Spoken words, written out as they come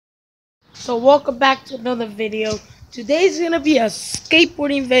So welcome back to another video. Today's gonna be a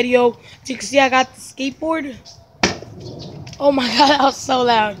skateboarding video. As you can see, I got the skateboard. Oh my god, that was so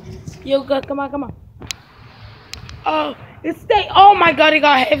loud. Yo, come on. Oh, oh my god, it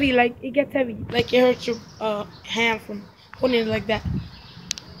got heavy. Like it gets heavy. Like it hurts your hand from holding it like that.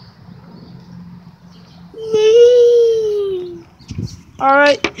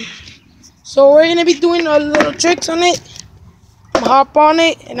 Alright. So we're gonna be doing a little tricks on it. I'm gonna hop on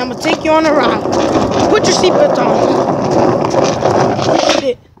it and I'm gonna take you on a ride. Put your seatbelt on.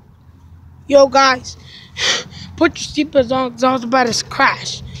 Shit. Yo guys, put your seatbelts on because I was about to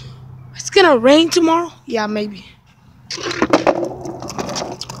crash. It's gonna rain tomorrow? Yeah, maybe.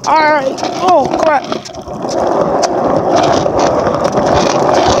 Alright. Oh crap.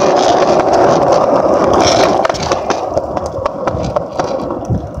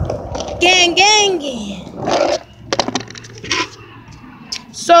 Gang.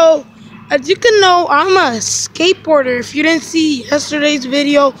 So, as you can know, I'm a skateboarder. If you didn't see yesterday's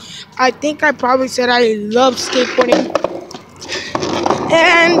video, I think I probably said I love skateboarding.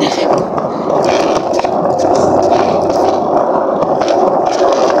 And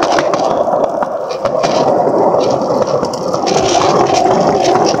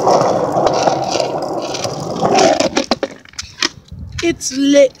it's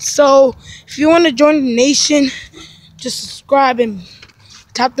lit. So, if you want to join the nation, just subscribe and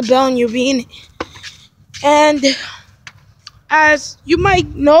tap the bell and you'll be in it. And as you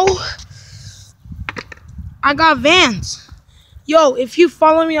might know, I got Vans. Yo, if you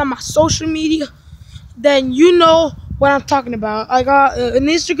follow me on my social media, then you know what I'm talking about. I got an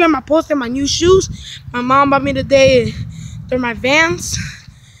Instagram. I posted my new shoes. My mom bought me today. They're my Vans.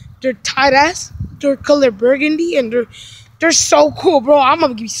 They're tight ass. They're color burgundy, and they're so cool, bro. I'm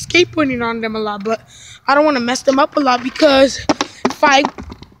gonna be skateboarding on them a lot, but I don't want to mess them up a lot because if I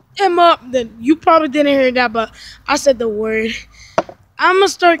am up, then you probably didn't hear that, but I said the word. I'm gonna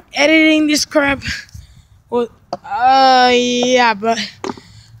start editing this crap. Well, yeah, but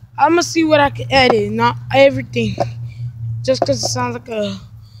I'm gonna see what I can edit, not everything. Just because it sounds like a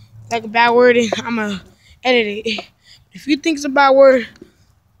bad word, and I'm gonna edit it. If you think it's a bad word,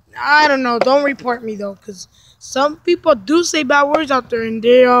 I don't know. Don't report me though, because some people do say bad words out there, and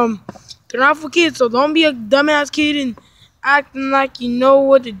they're not for kids. So don't be a dumbass kid and acting like you know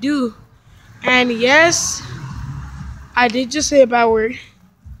what to do. And yes, I did just say a bad word,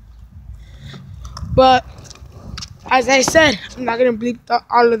 but as I said, I'm not gonna bleep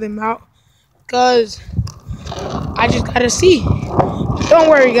all of them out because I just gotta see. Don't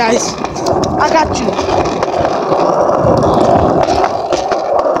worry, guys. I got you.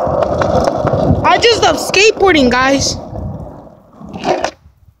 I just love skateboarding, guys.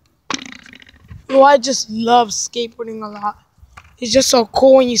 Yo, I just love skateboarding a lot. It's just so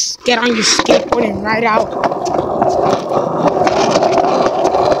cool when you get on your skateboard and ride out.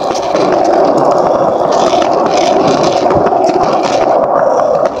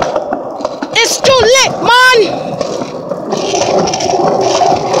 It's too lit, man!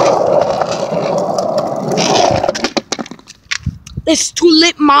 It's too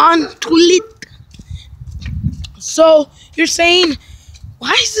lit, man. Too lit. So, you're saying,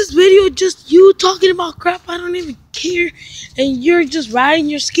 why is this video just you talking about crap I don't even care and you're just riding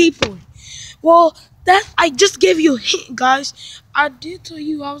your skateboard? Well, I just gave you a hint, guys. I did tell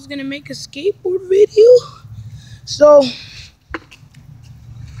you I was going to make a skateboard video. So,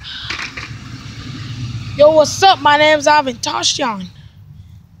 yo, what's up? My name's Ivan Tashian.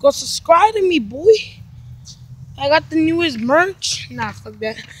 Go subscribe to me, boy. I got the newest merch. Nah, fuck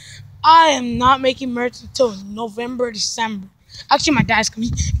that. I am not making merch until November, December. Actually, my dad's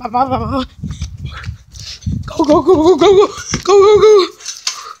coming. Go.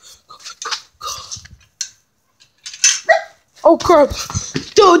 Oh crap.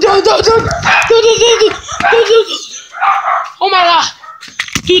 Oh my god.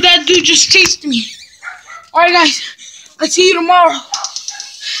 Dude, that dude just chased me. Alright guys, I'll see you tomorrow.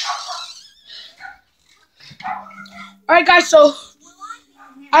 Alright guys, so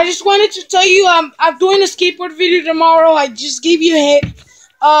I just wanted to tell you I'm doing a skateboard video tomorrow. I just gave you a hint.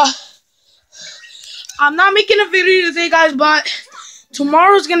 I'm not making a video today, guys, but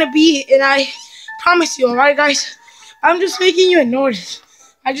tomorrow's gonna be it, and I promise you, alright guys? I'm just making you a notice.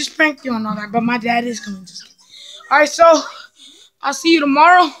 I just pranked you and all that, but my dad is coming. Alright, so I'll see you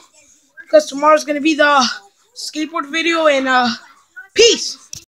tomorrow because tomorrow's gonna be the skateboard video, and peace.